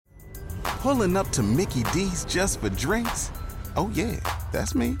Pulling up to Mickey D's just for drinks? Oh yeah,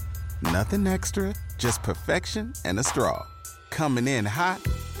 that's me. Nothing extra, just perfection and a straw. Coming in hot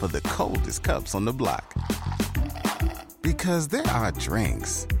for the coldest cups on the block. Because there are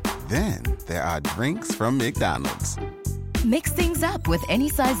drinks. Then there are drinks from McDonald's. Mix things up with any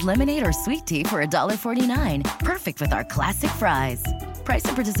size lemonade or sweet tea for $1.49. Perfect with our classic fries. Price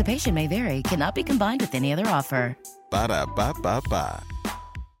and participation may vary. Cannot be combined with any other offer. Ba-da-ba-ba-ba.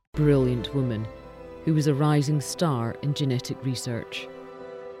 Brilliant woman who was a rising star in genetic research.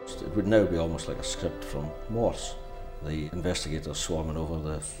 It would now be almost like a script from Morse. The investigators swarming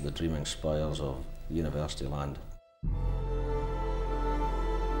over the dreaming spires of university land.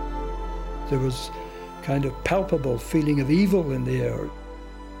 There was kind of palpable feeling of evil in the air.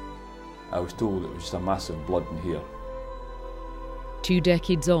 I was told it was just a massive blood in here. 2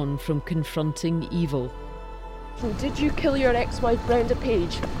 decades on from confronting evil. So did you kill your ex-wife Brenda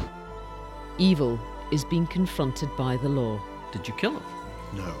Page? Evil is being confronted by the law. Did you kill her?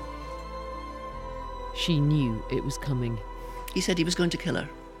 No. She knew it was coming. He said he was going to kill her.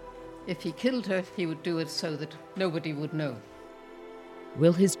 If he killed her, he would do it so that nobody would know.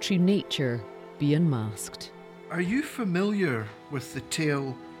 Will his true nature be unmasked? Are you familiar with the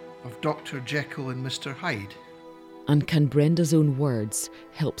tale of Dr. Jekyll and Mr. Hyde? And can Brenda's own words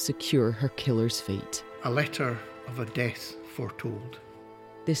help secure her killer's fate? A letter of a death foretold.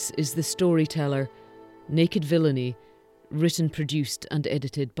 This is The Storyteller, Naked Villainy, written, produced and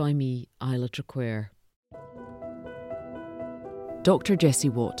edited by me, Isla Traquair. Dr. Jessie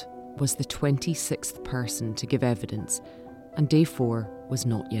Watt was the 26th person to give evidence, and day 4 was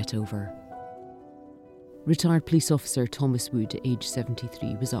not yet over. Retired police officer Thomas Wood, aged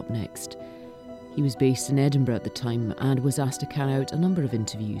 73, was up next. He was based in Edinburgh at the time and was asked to carry out a number of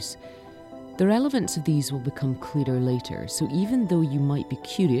interviews. The relevance of these will become clearer later, so even though you might be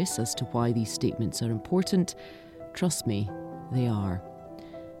curious as to why these statements are important, trust me, they are.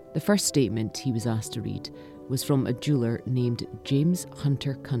 The first statement he was asked to read was from a jeweller named James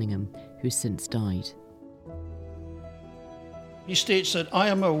Hunter Cunningham, who since died. He states that I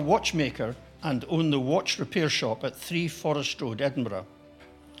am a watchmaker and own the watch repair shop at 3 Forest Road, Edinburgh.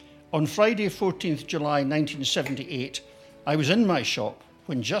 On Friday, 14th July 1978, I was in my shop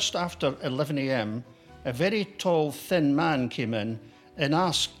when just after 11 a.m, a very tall, thin man came in and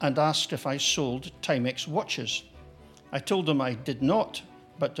asked if I sold Timex watches. I told him I did not,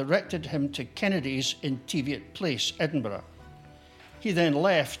 but directed him to Kennedy's in Teviot Place, Edinburgh. He then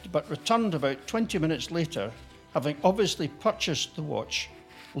left, but returned about 20 minutes later, having obviously purchased the watch,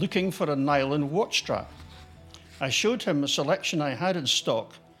 looking for a nylon watch strap. I showed him a selection I had in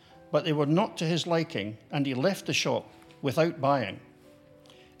stock, but they were not to his liking, and he left the shop without buying.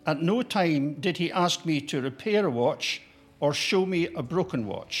 At no time did he ask me to repair a watch or show me a broken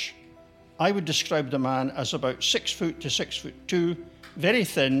watch. I would describe the man as about 6 foot to 6'2", very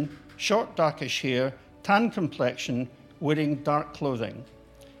thin, short darkish hair, tan complexion, wearing dark clothing.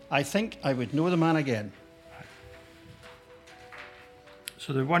 I think I would know the man again.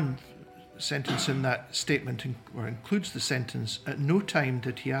 So the one sentence in that statement includes the sentence, at no time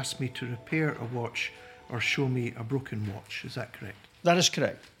did he ask me to repair a watch or show me a broken watch. Is that correct? That is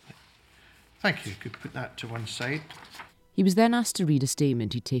correct. Thank you. You could put that to one side. He was then asked to read a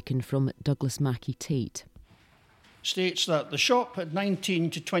statement he'd taken from Douglas Mackey Tate. States that the shop at 19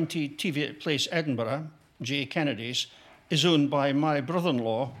 to 20 Teviot Place, Edinburgh, J. Kennedy's, is owned by my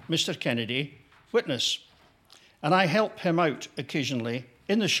brother-in-law, Mr. Kennedy, witness, and I help him out occasionally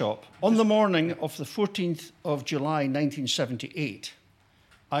in the shop. On the morning of the 14th of July 1978,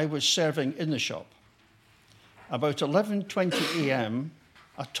 I was serving in the shop. About 11:20 a.m,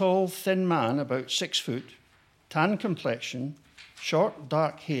 a tall, thin man, about 6 foot, tan complexion, short,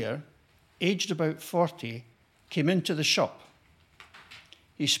 dark hair, aged about 40, came into the shop.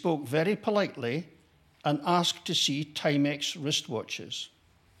 He spoke very politely and asked to see Timex wristwatches.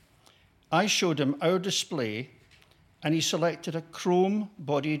 I showed him our display, and he selected a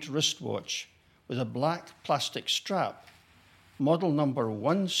chrome-bodied wristwatch with a black plastic strap, model number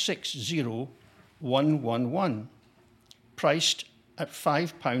 160111, priced at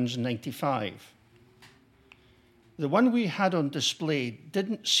 £5.95. The one we had on display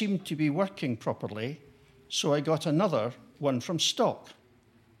didn't seem to be working properly, so I got another one from stock.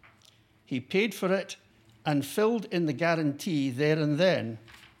 He paid for it and filled in the guarantee there and then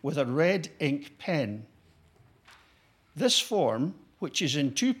with a red ink pen. This form, which is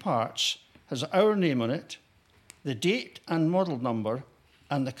in 2 parts, has our name on it, the date and model number,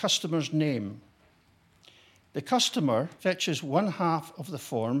 and the customer's name. The customer fetches 1/2 of the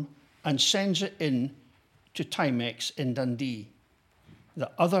form and sends it in to Timex in Dundee.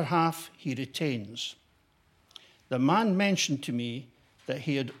 The other half he retains. The man mentioned to me that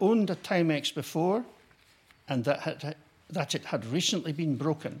he had owned a Timex before and that it had recently been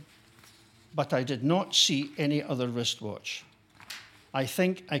broken, but I did not see any other wristwatch. I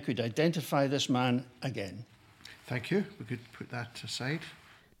think I could identify this man again. Thank you. We could put that aside.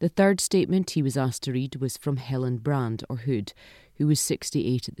 The third statement he was asked to read was from Helen Brand, or Hood, who was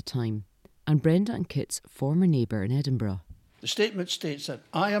 68 at the time, and Brenda and Kit's former neighbour in Edinburgh. The statement states that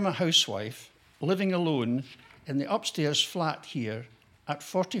I am a housewife living alone in the upstairs flat here at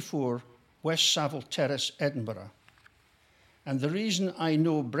 44 West Savile Terrace, Edinburgh. And the reason I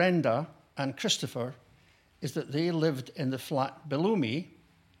know Brenda and Christopher is that they lived in the flat below me,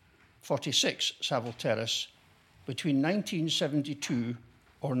 46 Savile Terrace, between 1972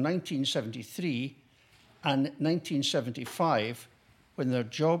 or 1973 and 1975, when their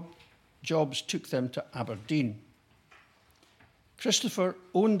jobs took them to Aberdeen. Christopher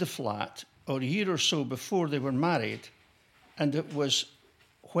owned the flat a year or so before they were married, and it was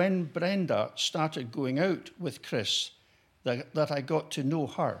when Brenda started going out with Chris that I got to know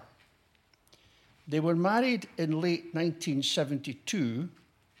her. They were married in late 1972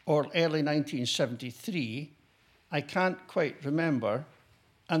 or early 1973, I can't quite remember,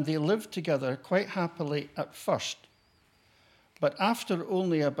 and they lived together quite happily at first. But after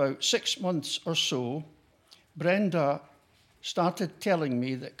only about 6 months or so, Brenda started telling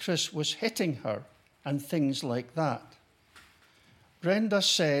me that Chris was hitting her and things like that. Brenda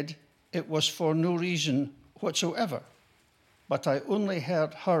said it was for no reason whatsoever, but I only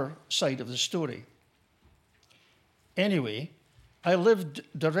heard her side of the story. Anyway, I lived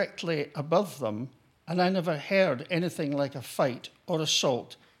directly above them, and I never heard anything like a fight or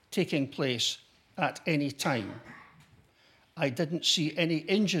assault taking place at any time. I didn't see any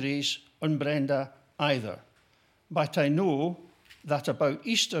injuries on Brenda either, but I know that about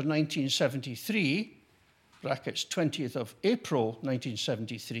Easter 1973, brackets 20th of April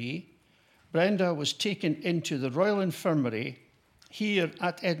 1973, Brenda was taken into the Royal Infirmary here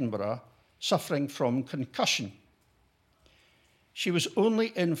at Edinburgh, suffering from concussion. She was only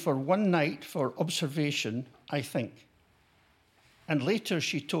in for one night for observation, I think. And later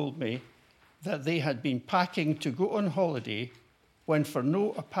she told me that they had been packing to go on holiday when, for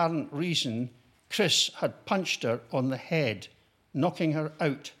no apparent reason, Chris had punched her on the head, knocking her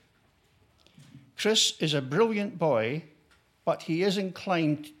out. Chris is a brilliant boy, but he is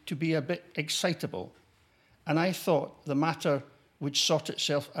inclined to be a bit excitable, and I thought the matter would sort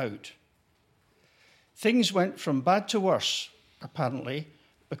itself out. Things went from bad to worse, apparently,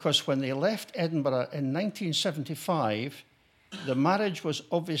 because when they left Edinburgh in 1975, the marriage was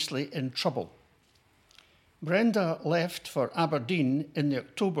obviously in trouble. Brenda left for Aberdeen in the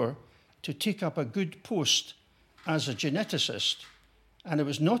October to take up a good post as a geneticist, and it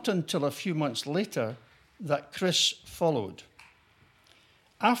was not until a few months later that Chris followed.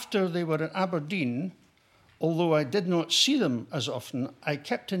 After they were in Aberdeen, although I did not see them as often, I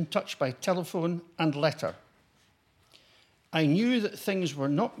kept in touch by telephone and letter. I knew that things were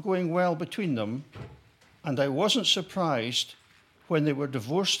not going well between them, and I wasn't surprised when they were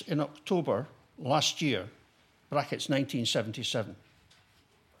divorced in October last year, brackets 1977.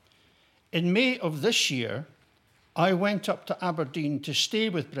 In May of this year, I went up to Aberdeen to stay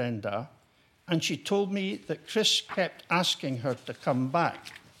with Brenda, and she told me that Chris kept asking her to come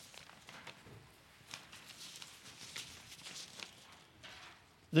back.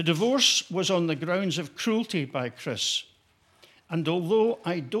 The divorce was on the grounds of cruelty by Chris, and although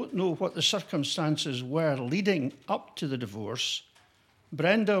I don't know what the circumstances were leading up to the divorce,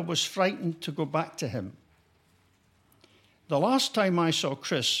 Brenda was frightened to go back to him. The last time I saw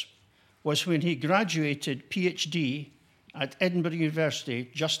Chris was when he graduated PhD at Edinburgh University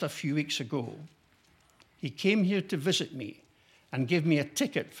just a few weeks ago. He came here to visit me and gave me a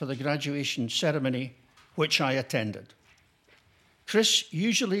ticket for the graduation ceremony, which I attended. Chris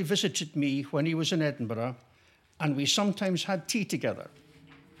usually visited me when he was in Edinburgh, and we sometimes had tea together.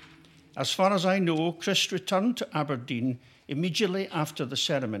 As far as I know, Chris returned to Aberdeen immediately after the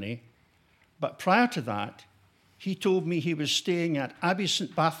ceremony, but prior to that, he told me he was staying at Abbey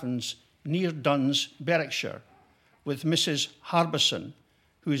St Bathans near Duns, Berwickshire, with Mrs. Harbison,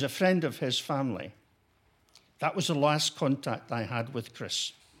 who is a friend of his family. That was the last contact I had with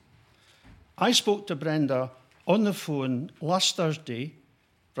Chris. I spoke to Brenda on the phone last Thursday,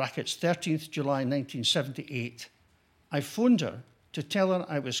 brackets 13th July 1978. I phoned her to tell her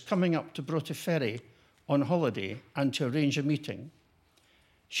I was coming up to Broughty Ferry on holiday and to arrange a meeting.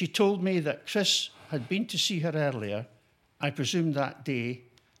 She told me that Chris had been to see her earlier, I presume that day,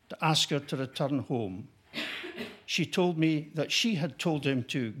 to ask her to return home. she told me that she had told him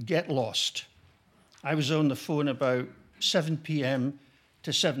to get lost. I was on the phone about 7 p.m.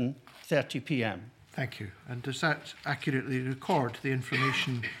 to 7:30 p.m. Thank you. And does that accurately record the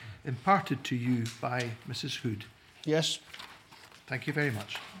information imparted to you by Mrs. Hood? Yes. Thank you very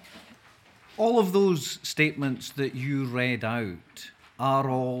much. All of those statements that you read out are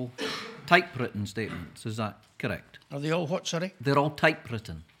all typewritten statements, is that correct? Are they all what, sorry? They're all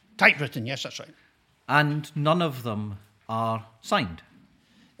typewritten. Typewritten, yes, that's right. And none of them are signed?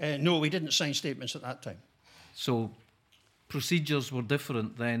 No, we didn't sign statements at that time. So procedures were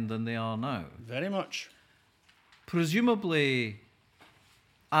different then than they are now? Very much. Presumably,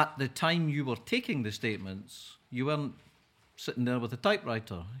 at the time you were taking the statements, you weren't sitting there with a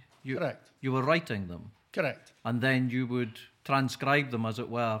typewriter. Correct. You were writing them. Correct. And then you would transcribe them, as it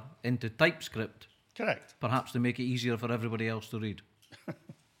were, into typescript. Correct. Perhaps to make it easier for everybody else to read.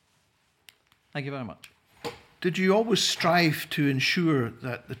 Thank you very much. Did you always strive to ensure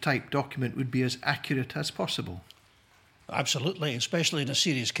that the typed document would be as accurate as possible? Absolutely, especially in a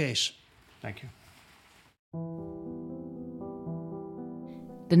serious case. Thank you.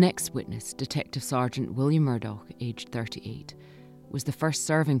 The next witness, Detective Sergeant William Murdoch, aged 38, was the first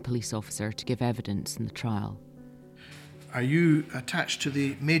serving police officer to give evidence in the trial. Are you attached to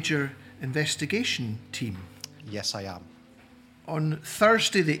the major investigation team? Yes, I am. On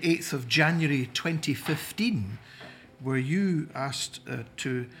Thursday, the 8th of January 2015, were you asked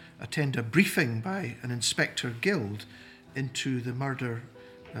to attend a briefing by an Inspector Guild into the murder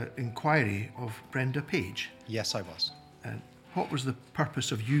inquiry of Brenda Page? Yes, I was. What was the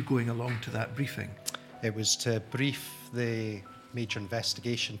purpose of you going along to that briefing? It was to brief the major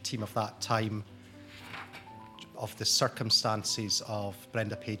investigation team of that time of the circumstances of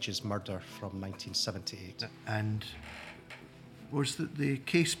Brenda Page's murder from 1978. And was the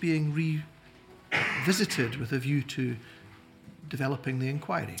case being revisited with a view to developing the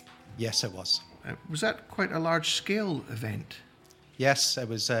inquiry? Yes, it was. Was that quite a large-scale event? Yes, it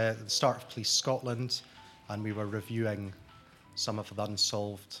was the start of Police Scotland, and we were reviewing some of the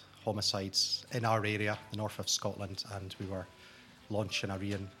unsolved homicides in our area, the north of Scotland, and we were launching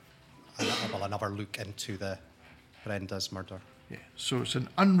another look into the Brenda's murder. Yeah. So it's an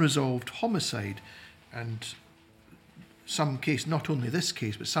unresolved homicide, and some case, not only this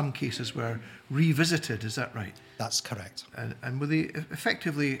case, but some cases were revisited, is that right? That's correct. And were they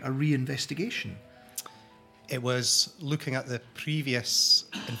effectively a re-investigation? It was looking at the previous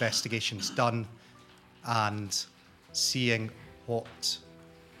investigations done and seeing what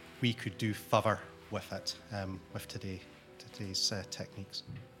we could do further with it, with today's techniques.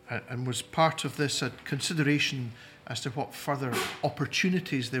 And was part of this a consideration as to what further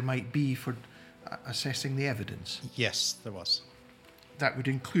opportunities there might be for assessing the evidence? Yes, there was. That would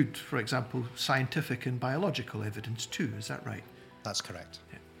include, for example, scientific and biological evidence too, is that right? That's correct.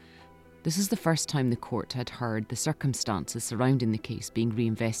 Yeah. This is the first time the court had heard the circumstances surrounding the case being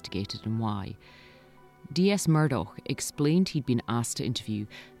reinvestigated and why. D.S. Murdoch explained he'd been asked to interview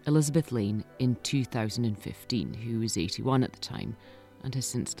Elizabeth Lane in 2015, who was 81 at the time and has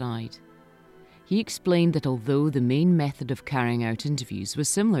since died. He explained that although the main method of carrying out interviews was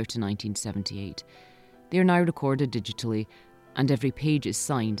similar to 1978, they are now recorded digitally and every page is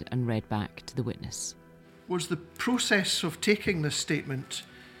signed and read back to the witness. Was the process of taking this statement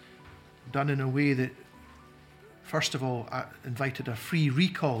done in a way that, first of all, invited a free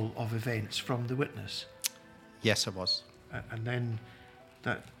recall of events from the witness? Yes, it was. And then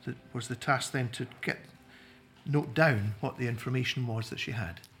that was the task then to note down what the information was that she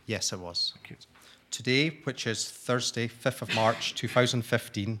had? Yes, it was. Okay. Today, which is Thursday, 5th of March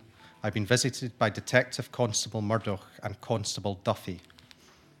 2015, I've been visited by Detective Constable Murdoch and Constable Duffy.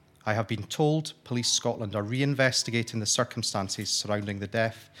 I have been told Police Scotland are reinvestigating the circumstances surrounding the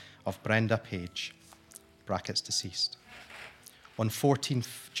death of Brenda Page, brackets deceased, on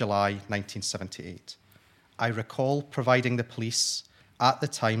 14th July 1978. I recall providing the police at the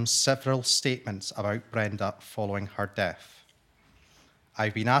time several statements about Brenda following her death.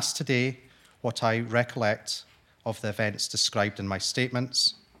 I've been asked today what I recollect of the events described in my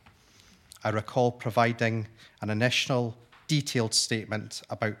statements. I recall providing an initial detailed statement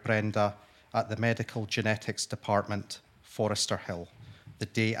about Brenda at the Medical Genetics Department, Forester Hill, the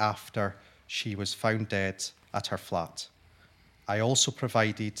day after she was found dead at her flat. I also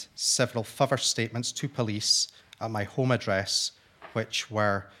provided several further statements to police at my home address, which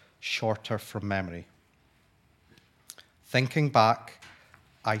were shorter from memory. Thinking back,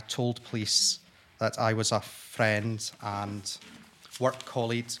 I told police that I was a friend and work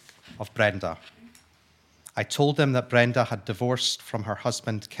colleague of Brenda. I told them that Brenda had divorced from her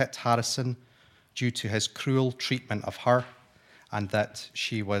husband, Kit Harrison, due to his cruel treatment of her and that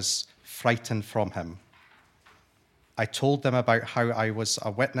she was frightened from him. I told them about how I was a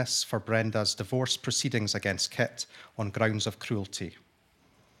witness for Brenda's divorce proceedings against Kit on grounds of cruelty.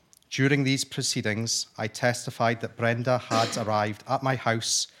 During these proceedings, I testified that Brenda had arrived at my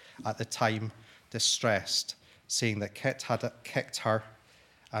house at the time distressed, saying that Kit had kicked her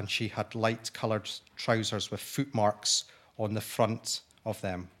and she had light-coloured trousers with foot marks on the front of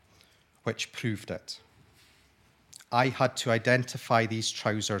them, which proved it. I had to identify these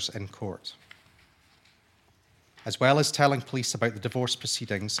trousers in court. As well as telling police about the divorce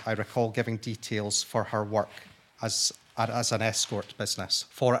proceedings, I recall giving details for her work as an escort business,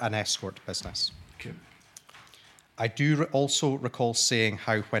 for an escort business. Okay. I do also recall saying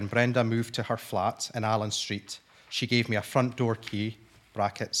how when Brenda moved to her flat in Allen Street, she gave me a front door key,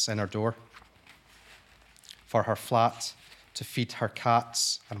 brackets, inner door, for her flat to feed her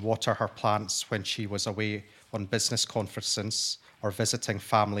cats and water her plants when she was away on business conferences or visiting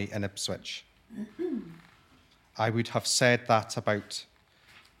family in Ipswich. I would have said that about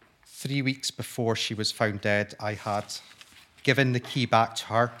 3 weeks before she was found dead, I had given the key back to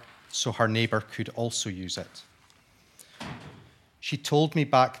her so her neighbour could also use it. She told me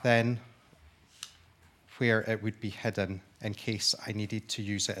back then where it would be hidden in case I needed to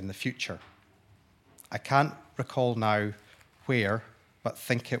use it in the future. I can't recall now where, but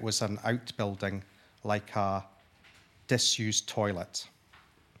think it was an outbuilding like a disused toilet.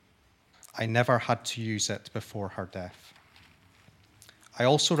 I never had to use it before her death. I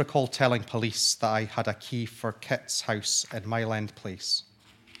also recall telling police that I had a key for Kit's house in Mile End Place.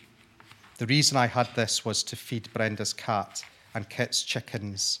 The reason I had this was to feed Brenda's cat and Kit's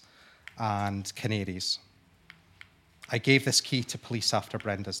chickens and canaries. I gave this key to police after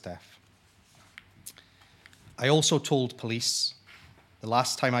Brenda's death. I also told police the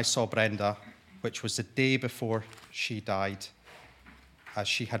last time I saw Brenda, which was the day before she died, as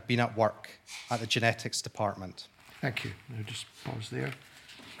she had been at work at the genetics department. Thank you. I'll just pause there.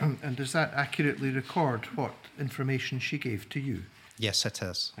 And does that accurately record what information she gave to you? Yes, it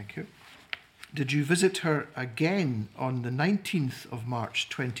is. Thank you. Did you visit her again on the 19th of March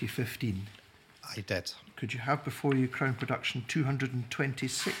 2015? I did. Could you have before you Crown Production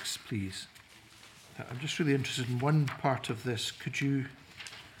 226, please? I'm just really interested in one part of this. Could you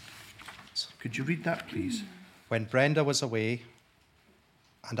read that, please? When Brenda was away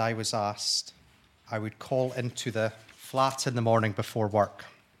and I was asked, I would call into the flat in the morning before work.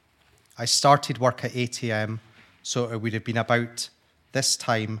 I started work at 8 a.m, so it would have been about this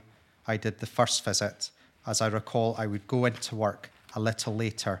time I did the first visit. As I recall, I would go into work a little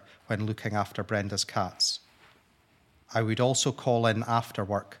later when looking after Brenda's cats. I would also call in after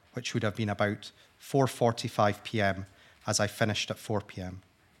work, which would have been about 4:45 p.m, as I finished at 4 p.m.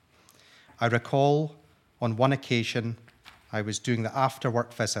 I recall on one occasion I was doing the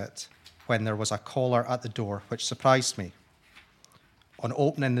after-work visit when there was a caller at the door, which surprised me. On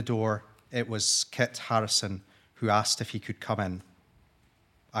opening the door, it was Kit Harrison, who asked if he could come in.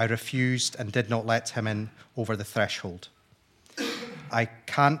 I refused and did not let him in over the threshold. I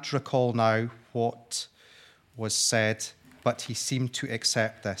can't recall now what was said, but he seemed to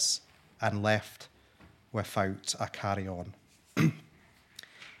accept this and left without a carry-on.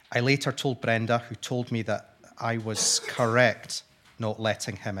 I later told Brenda, who told me that I was correct not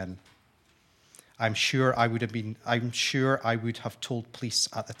letting him in. I'm sure I would have told police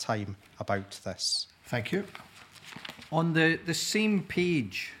at the time about this. Thank you. On the same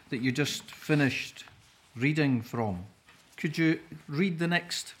page that you just finished reading from, could you read the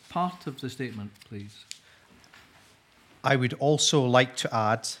next part of the statement, please? I would also like to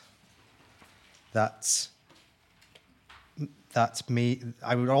add that may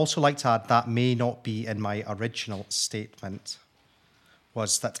not be in my original statement,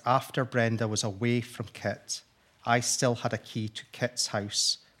 was that after Brenda was away from Kit, I still had a key to Kit's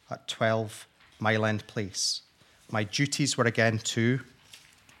house at 12 Mile End Place. My duties were again to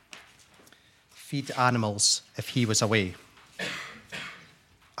feed animals if he was away.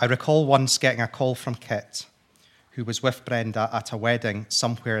 I recall once getting a call from Kit, who was with Brenda at a wedding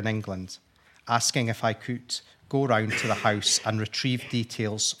somewhere in England, asking if I could go round to the house and retrieve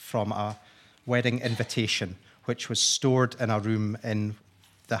details from a wedding invitation, which was stored in a room in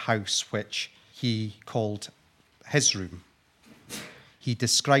the house which he called his room. He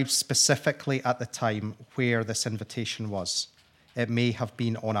described specifically at the time where this invitation was. It may have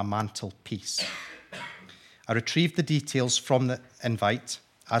been on a mantelpiece. I retrieved the details from the invite,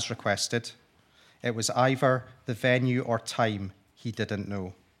 as requested. It was either the venue or time he didn't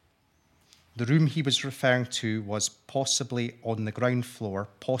know. The room he was referring to was possibly on the ground floor,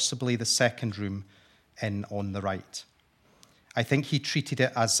 possibly the second room in on the right. I think he treated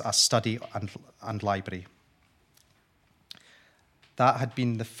it as a study and library. That had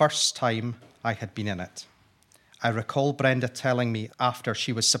been the first time I had been in it. I recall Brenda telling me after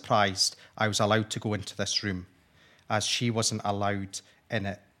she was surprised I was allowed to go into this room, as she wasn't allowed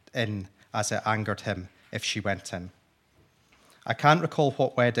in as it angered him if she went in. I can't recall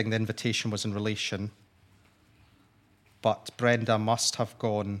what wedding the invitation was in relation, but Brenda must have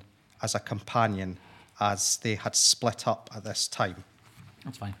gone as a companion, as they had split up at this time.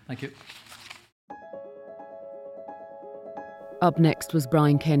 That's fine, thank you. Up next was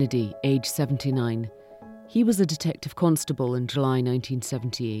Brian Kennedy, age 79. He was a detective constable in July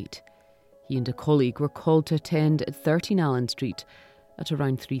 1978. He and a colleague were called to attend at 13 Allen Street at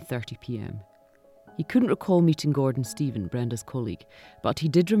around 3:30 p.m. He couldn't recall meeting Gordon Stephen, Brenda's colleague, but he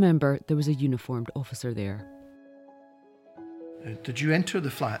did remember there was a uniformed officer there. Did you enter the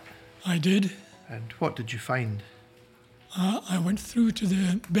flat? I did. And what did you find? I went through to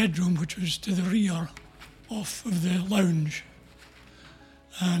the bedroom, which was to the rear of the lounge,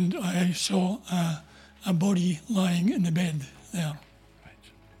 and I saw a body lying in the bed there.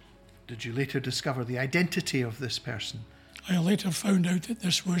 Right. Did you later discover the identity of this person? I later found out that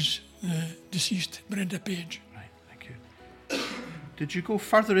this was the deceased Brenda Page. Right, thank you. Did you go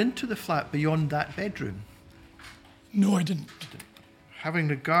further into the flat beyond that bedroom? No, I didn't. Having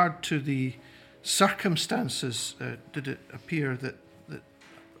regard to the circumstances, did it appear that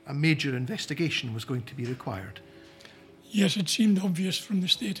a major investigation was going to be required? Yes, it seemed obvious from the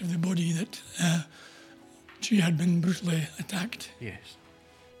state of the body that she had been brutally attacked. Yes.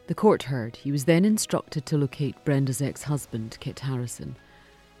 The court heard he was then instructed to locate Brenda's ex-husband, Kit Harrison,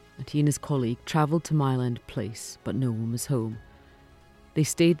 and he and his colleague travelled to Mile End Place, but no one was home. They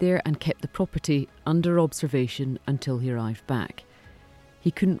stayed there and kept the property under observation until he arrived back.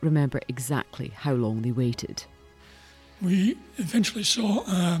 He couldn't remember exactly how long they waited. We eventually saw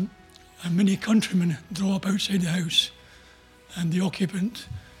a Mini Countryman draw up outside the house, and the occupant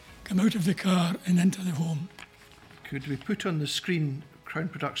come out of the car and enter the home. Could we put on the screen Crown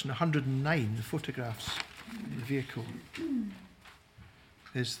Production 109, the photographs of the vehicle?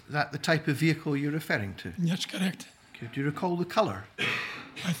 Is that the type of vehicle you're referring to? That's correct. Okay, do you recall the colour?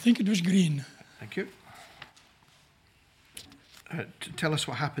 I think it was green. Thank you. Tell us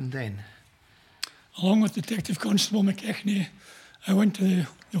what happened then. Along with Detective Constable McKechnie, I went to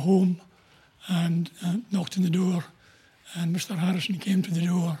the home and knocked on the door, and Mr. Harrison came to the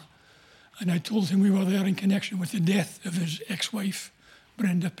door, and I told him we were there in connection with the death of his ex-wife,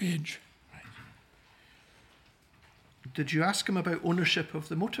 Brenda Page. Right. Did you ask him about ownership of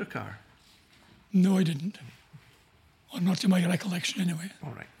the motor car? No, I didn't. Or not to my recollection, anyway.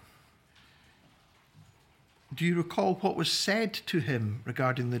 All right. Do you recall what was said to him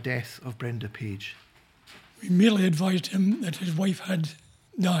regarding the death of Brenda Page? We merely advised him that his wife had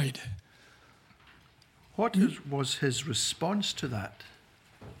died. What was his response to that?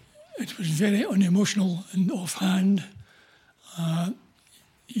 It was very unemotional and offhand.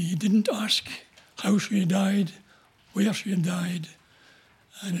 He didn't ask how she had died, where she had died,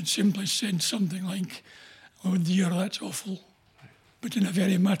 and it simply said something like, "Oh dear, that's awful," but in a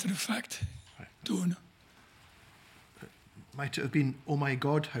very matter-of-fact tone. Might it have been, "Oh my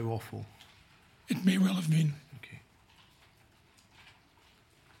God, how awful"? It may well have been. Okay.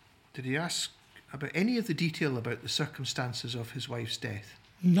 Did he ask about any of the detail about the circumstances of his wife's death?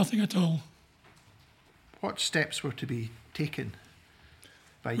 Nothing at all. What steps were to be taken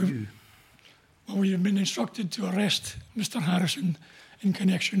by you? Well, we have been instructed to arrest Mr. Harrison in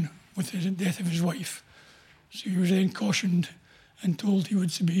connection with the death of his wife. So he was then cautioned and told he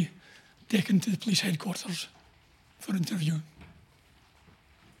would be taken to the police headquarters for interview.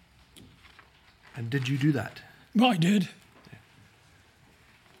 And did you do that? Well, I did. Yeah.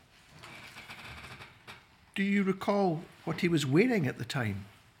 Do you recall what he was wearing at the time?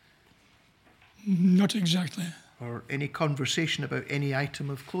 Not exactly. Or any conversation about any item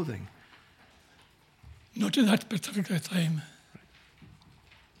of clothing? Not at that particular time.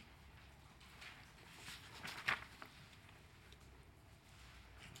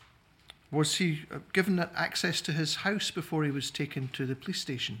 Was he given access to his house before he was taken to the police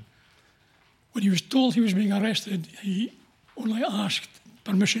station? When he was told he was being arrested, he only asked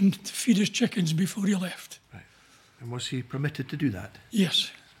permission to feed his chickens before he left. Right. And was he permitted to do that?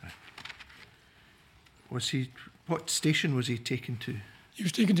 Yes. Right. What station was he taken to? He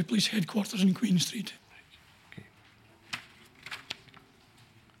was taken to police headquarters in Queen Street. Right. Okay.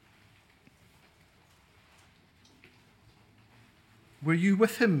 Were you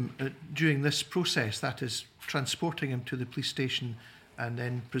with him during this process, that is, transporting him to the police station and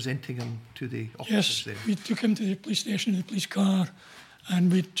then presenting him to the officers there? Yes, we took him to the police station in the police car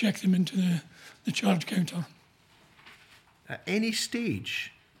and we checked him into the charge counter. At any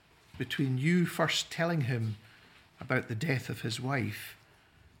stage between you first telling him about the death of his wife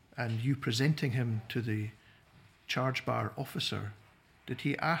and you presenting him to the charge bar officer, did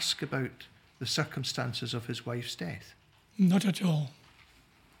he ask about the circumstances of his wife's death? Not at all.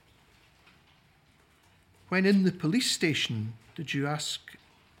 When in the police station, did you ask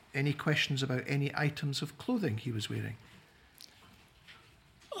any questions about any items of clothing he was wearing?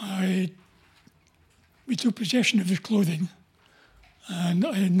 We took possession of his clothing, and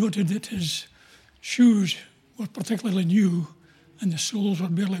I noted that his shoes were particularly new and the soles were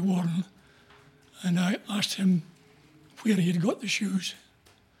barely worn. And I asked him where he had got the shoes,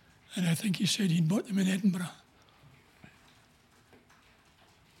 and I think he said he'd bought them in Edinburgh.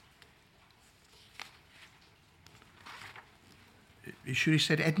 You sure he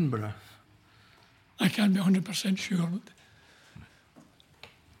said Edinburgh? I can't be 100% sure.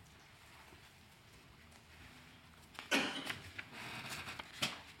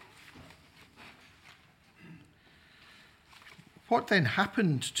 What then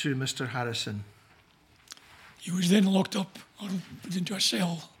happened to Mr. Harrison? He was then locked up or put into a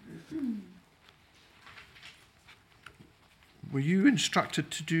cell. Were you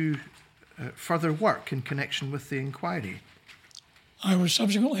instructed to do further work in connection with the inquiry? I was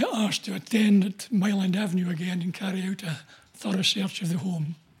subsequently asked to attend at Mile End Avenue again and carry out a thorough search of the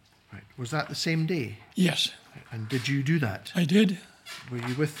home. Right. Was that the same day? Yes. And did you do that? I did. Were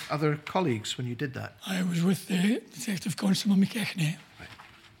you with other colleagues when you did that? I was with Detective Constable McKechnie. Right.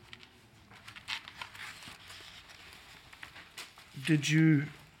 Did you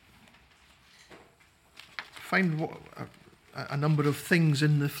find a number of things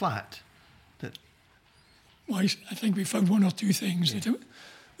in the flat that... Well, I think we found one or two things that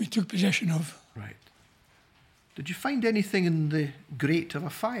we took possession of. Right. Did you find anything in the grate of a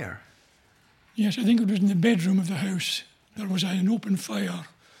fire? Yes, I think it was in the bedroom of the house. There was an open fire,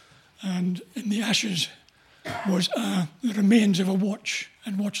 and in the ashes was the remains of a watch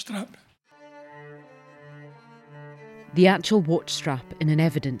and watch strap. The actual watch strap in an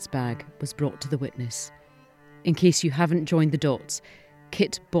evidence bag was brought to the witness. In case you haven't joined the dots,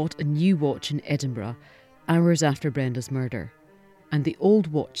 Kit bought a new watch in Edinburgh hours after Brenda's murder, and the old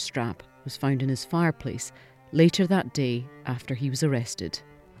watch strap was found in his fireplace later that day after he was arrested.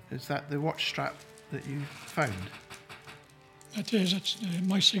 Is that the watch strap that you found? That is, it's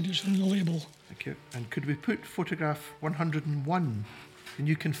my signature on the label. Thank you. And could we put photograph 101? Can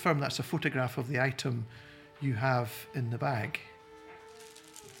you confirm that's a photograph of the item you have in the bag?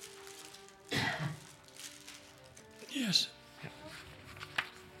 Yes. Yep.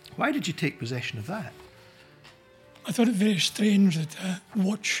 Why did you take possession of that? I thought it very strange that a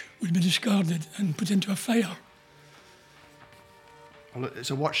watch would be discarded and put into a fire. Well, it's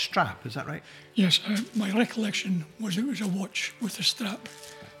a watch strap, is that right? Yes, my recollection was it was a watch with a strap,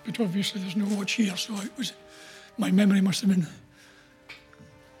 but obviously there's no watch here, so it was. My memory must have been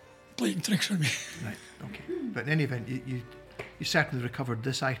playing tricks on me. Right. Okay. But in any event, you certainly recovered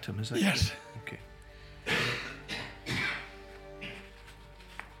this item, is that? Yes. Okay.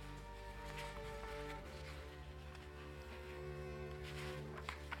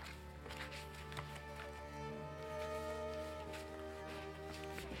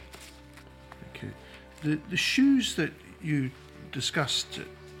 The shoes that you discussed,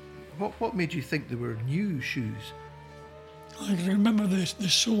 what made you think they were new shoes? I remember the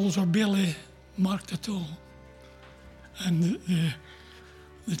soles were barely marked at all, and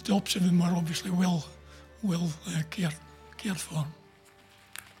the tops of them were obviously well cared for.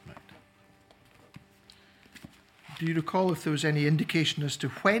 Right. Do you recall if there was any indication as to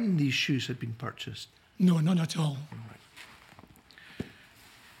when these shoes had been purchased? No, none at all.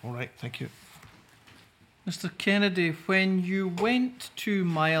 All right, thank you. Mr. Kennedy, when you went to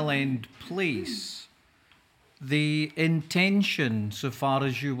Mile End Place, the intention, so far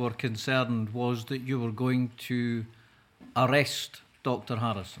as you were concerned, was that you were going to arrest Dr.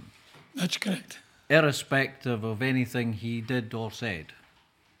 Harrison? That's correct. Irrespective of anything he did or said?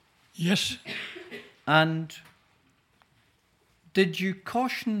 Yes. And did you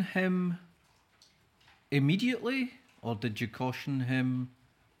caution him immediately, or did you caution him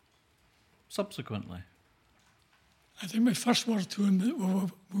subsequently? I think my first word to him that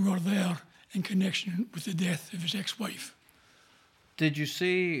we were there in connection with the death of his ex-wife. Did you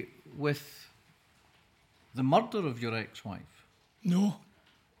say with the murder of your ex-wife? No.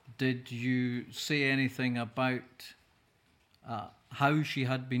 Did you say anything about how she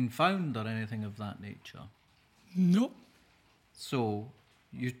had been found or anything of that nature? No. So,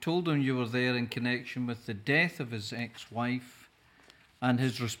 you told him you were there in connection with the death of his ex-wife, and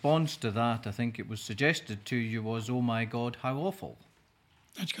his response to that, I think it was suggested to you, was, "Oh my God, how awful."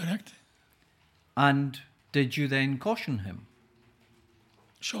 That's correct. And did you then caution him?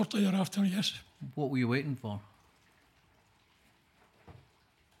 Shortly thereafter, yes. What were you waiting for?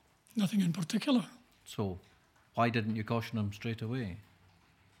 Nothing in particular. So, why didn't you caution him straight away?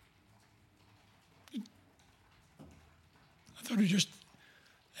 I thought he just...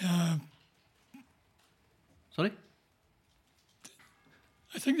 Sorry?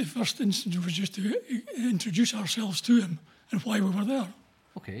 I think the first instance was just to introduce ourselves to him and why we were there.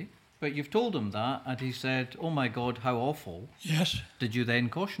 Okay, but you've told him that, and he said, "Oh my God, how awful." Yes. Did you then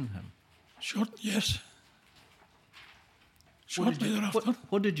caution him? Yes. Shortly thereafter.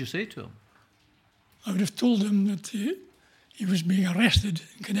 What did you say to him? I would have told him that he was being arrested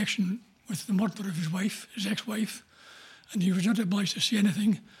in connection with the murder of his wife, his ex-wife, and he was not obliged to say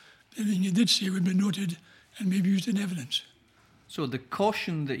anything. Anything he did say would be noted and maybe used in evidence. So the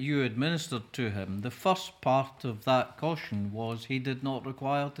caution that you administered to him, the first part of that caution was he did not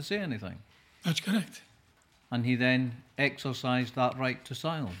require to say anything. That's correct. And he then exercised that right to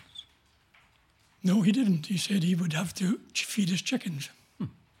silence. No, he didn't. He said he would have to feed his chickens.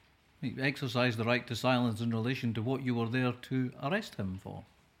 He exercised the right to silence in relation to what you were there to arrest him for.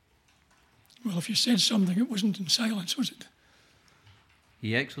 Well, if you said something, it wasn't in silence, was it?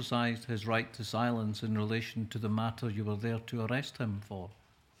 He exercised his right to silence in relation to the matter you were there to arrest him for.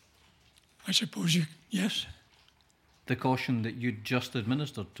 I suppose yes. The caution that you just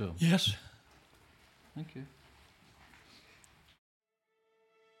administered to him? Yes. Thank you.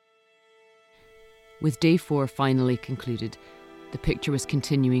 With day 4 finally concluded, the picture was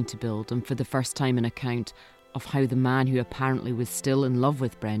continuing to build, and for the first time an account of how the man who apparently was still in love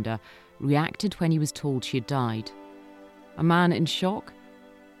with Brenda reacted when he was told she had died. A man in shock,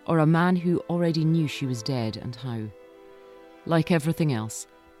 or a man who already knew she was dead, and how? Like everything else,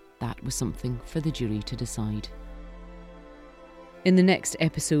 that was something for the jury to decide. In the next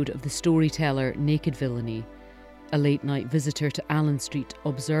episode of the storyteller Naked Villainy, a late-night visitor to Allen Street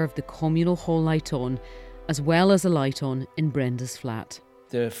observed the communal hall light on, as well as a light on in Brenda's flat.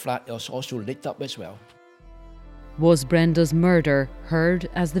 The flat was also lit up as well. Was Brenda's murder heard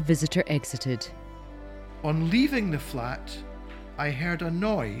as the visitor exited? On leaving the flat, I heard a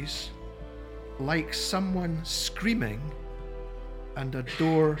noise like someone screaming and a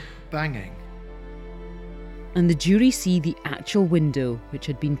door banging. And the jury see the actual window which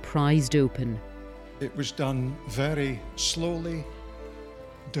had been prized open. It was done very slowly,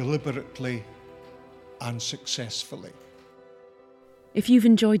 deliberately, and successfully. If you've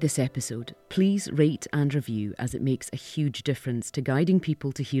enjoyed this episode, please rate and review, as it makes a huge difference to guiding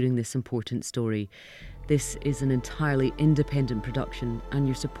people to hearing this important story. This is an entirely independent production, and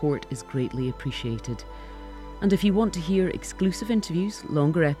your support is greatly appreciated. And if you want to hear exclusive interviews,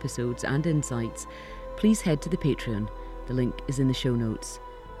 longer episodes and insights, please head to the Patreon. The link is in the show notes.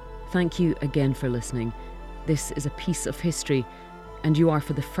 Thank you again for listening. This is a piece of history, and you are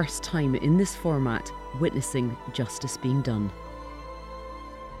for the first time in this format witnessing justice being done.